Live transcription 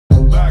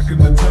back in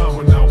the time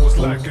when I was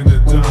lacking a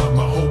dime.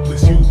 My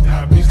hopeless youth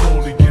had me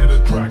slowly get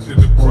attracted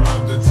to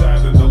crime. Then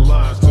tighten the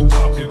lines to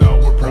talk it out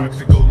with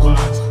practical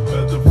minds.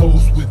 Let the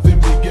force within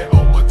me get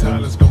all my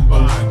talents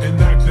combined.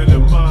 Enacted a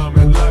mime,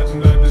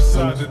 enlightened, I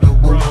decided to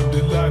rhyme.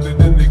 Delighted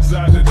and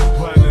excited and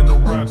planning to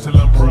rap till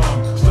I'm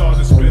prime.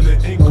 Started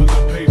spilling ink on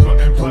the paper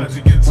and planned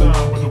to get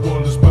time. But the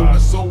world is by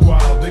so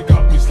wild, they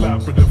got me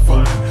slapping the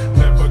fine.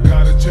 Never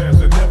got a chance,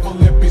 they never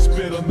let me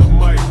spit on the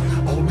mic.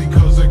 Only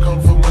cause I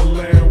come from the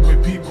land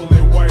where people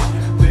in white.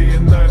 Day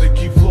and night I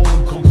keep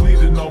flowing,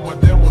 completing all my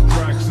demo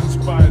tracks.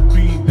 Inspired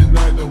being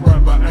denied the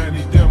rap by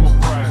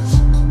anti-democrats.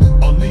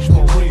 Unleash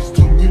my race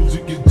to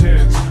music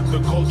intense.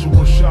 The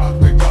cultural shock,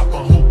 they got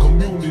my whole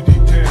community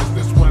tense.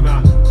 That's when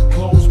I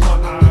close my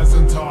eyes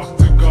and talk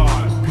to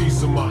God.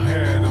 Peace in my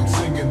head, I'm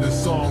singing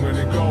this song and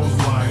it goes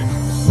like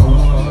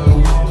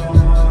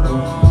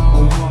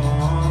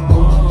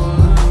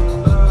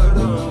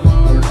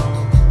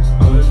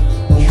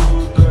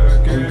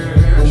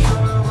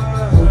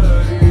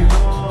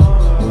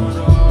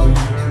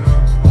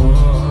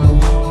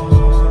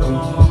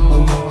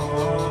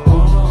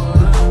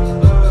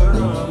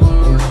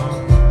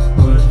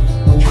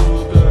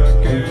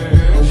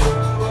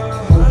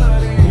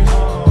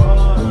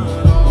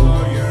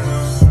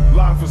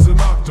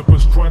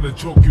to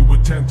choke you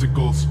with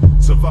tentacles.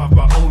 Survived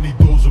by only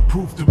those who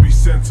prove to be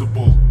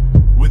sensible.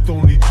 With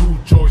only two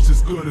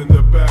choices, good and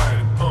the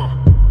bad.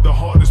 The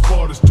hardest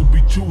part is to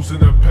be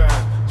choosing a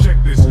path.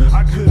 Check this,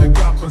 I could've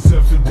got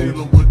myself in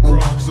dealing with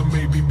drugs. Or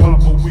maybe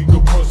pop a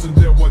weaker person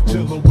there while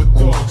chilling with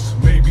dogs.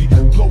 Maybe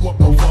blow up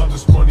my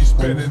father's money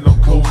spending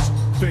on clothes.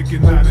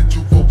 Faking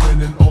attitude for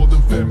winning all the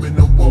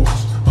feminine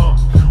woes.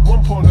 One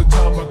upon a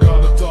time I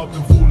got absorbed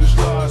in foolish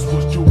lies.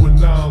 Was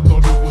juvenile,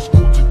 thought it was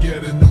cool to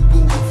get in the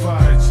brutal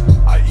fights.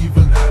 I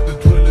even had the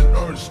drilling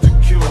urge to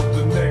kill.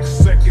 The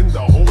next second, the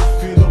whole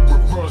feeling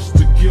reversed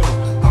to guilt.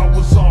 I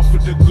was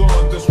offered the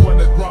gun, that's when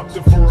I dropped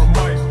it for a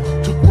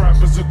mic. Took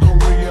rap as a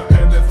career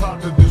and I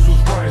thought that this was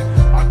right.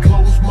 I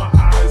closed my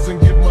eyes and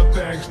give my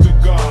thanks to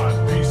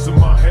God. Peace in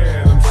my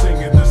head, I'm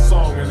singing this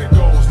song and it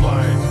goes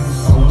like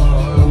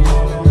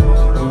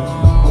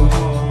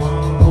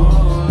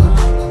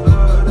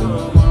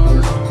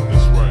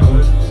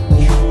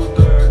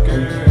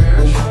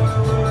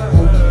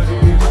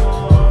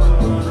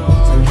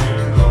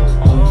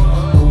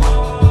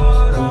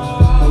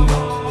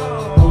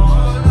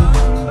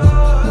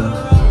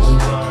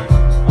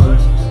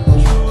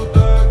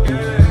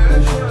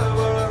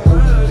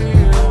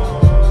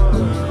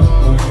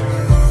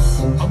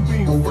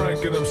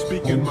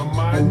my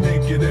mind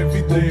naked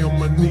every day on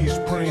my knees,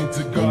 praying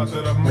to God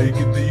that I make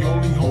it. The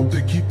only hope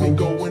that keep me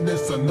going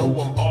is I know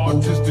I'm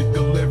artistic.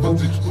 The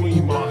level's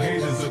extreme, my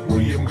haters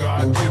agree I'm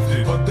God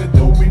gifted, but that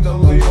don't mean I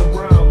lay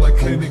around like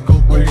clinical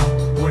bait.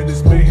 When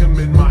it's mayhem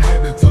in my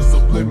head, it's a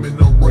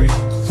subliminal rate.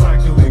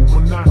 Cyclic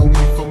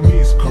monotony for me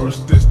is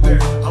cursed as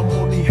death. I'm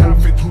only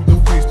halfway through the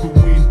phase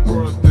between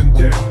birth and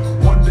death.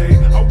 One day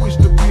I wish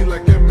to be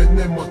like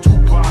Eminem or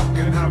Tupac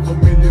and have a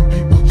million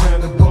people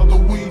chanting, brother,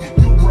 we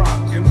you rock.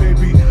 And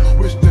maybe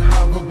wish to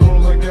have a girl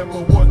like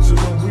Emma Watson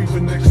or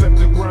even accept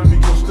a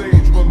Grammy on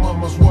stage while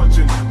mama's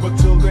watching. But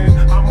till then,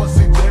 I'ma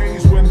see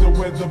days when the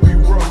weather be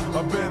rough.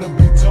 I better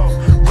be tough,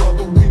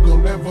 brother, we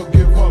gon' never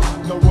give up.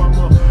 Now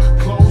I'ma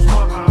close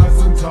my eyes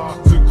and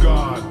talk to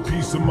God.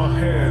 Peace in my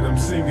head, I'm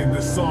singing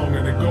this song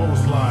and it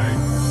goes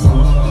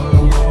like